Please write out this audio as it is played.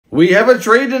We have a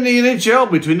trade in the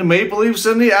NHL between the Maple Leafs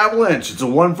and the Avalanche. It's a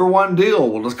one-for-one deal.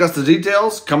 We'll discuss the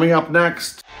details coming up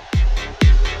next.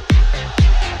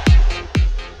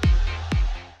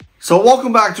 So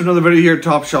welcome back to another video here at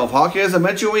Top Shelf Hockey. As I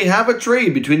mentioned, we have a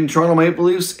trade between the Toronto Maple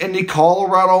Leafs and the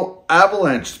Colorado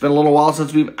Avalanche. It's been a little while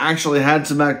since we've actually had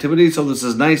some activity, so this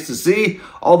is nice to see.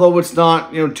 Although it's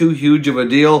not, too huge of a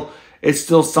deal, it's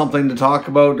still something to talk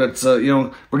about. That's,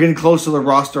 we're getting close to the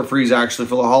roster freeze actually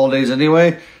for the holidays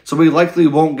anyway, so we likely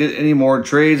won't get any more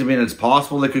trades. I mean, it's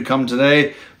possible they could come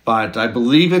today, but I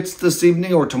believe it's this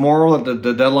evening or tomorrow that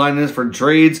the deadline is for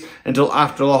trades until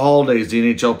after the holidays.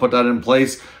 The NHL put that in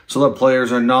place so that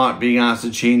players are not being asked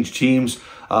to change teams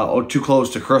or too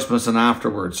close to Christmas and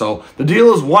afterwards. So the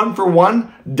deal is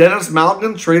 1-for-1. Denis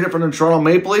Malgin traded from the Toronto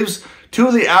Maple Leafs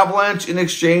to the Avalanche in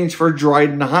exchange for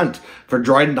Dryden Hunt. For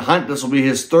Dryden Hunt, this will be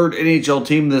his third NHL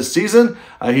team this season.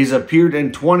 He's appeared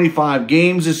in 25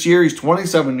 games this year. He's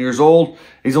 27 years old.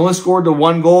 He's only scored the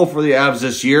 1 goal for the Avs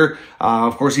this year.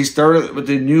 Of course, he started with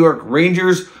the New York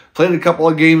Rangers, played a couple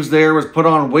of games there, was put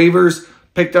on waivers,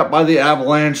 picked up by the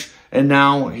Avalanche, and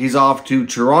now he's off to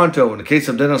Toronto. In the case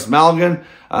of Denis Malgin,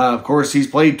 of course, he's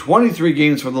played 23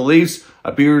 games for the Leafs,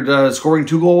 appeared scoring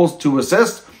 2 goals, 2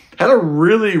 assists, had a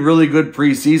really, really good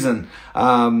preseason.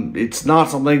 It's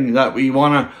not something that we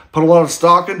want to put a lot of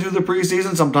stock into the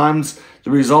preseason. Sometimes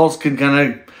the results can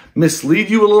kind of mislead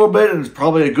you a little bit, and it's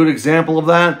probably a good example of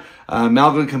that.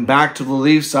 Malgin come back to the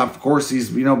Leafs. Of course, he's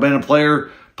been a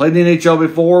player, played in the NHL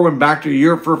before, went back to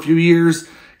Europe for a few years.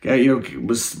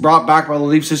 Was brought back by the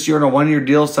Leafs this year on a 1-year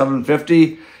deal,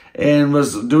 $750, and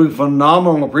was doing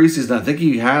phenomenal in the preseason. I think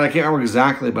he had, I can't remember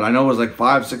exactly, but I know it was like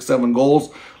 5, 6, 7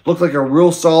 goals. Looked like a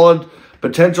real solid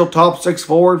potential top 6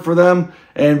 forward for them,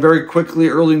 and very quickly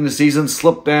early in the season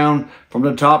slipped down from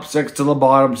the top 6 to the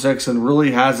bottom 6 and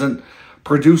really hasn't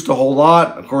produced a whole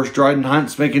lot. Of course, Dryden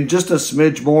Hunt's making just a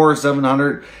smidge more,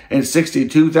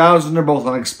 $762,000. They're both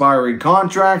on expiring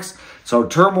contracts. So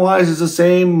term-wise is the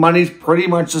same. Money's pretty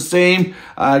much the same.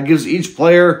 Gives each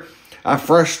player a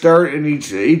fresh start, and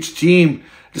each team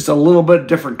just a little bit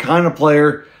different kind of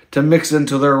player to mix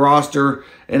into their roster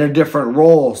in a different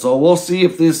role. So we'll see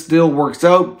if this deal works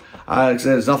out. Like I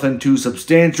said, it's nothing too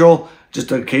substantial.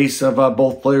 Just a case of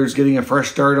both players getting a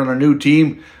fresh start on a new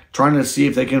team, trying to see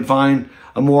if they can find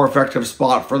a more effective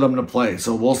spot for them to play.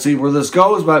 So we'll see where this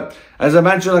goes. But as I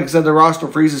mentioned, like I said, the roster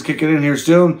freeze is kicking in here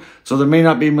soon, so there may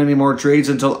not be many more trades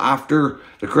until after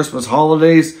the Christmas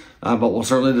holidays. But we'll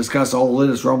certainly discuss all the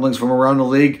latest rumblings from around the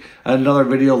league in another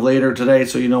video later today.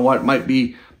 So you know what, might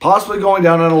be possibly going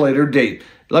down on a later date.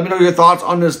 Let me know your thoughts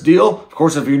on this deal. Of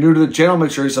course, if you're new to the channel,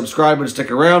 make sure you subscribe and stick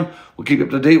around. We'll keep you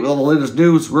up to date with all the latest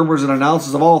news, rumors, and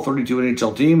analysis of all 32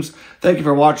 NHL teams. Thank you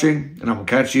for watching, and I will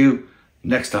catch you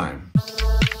next time.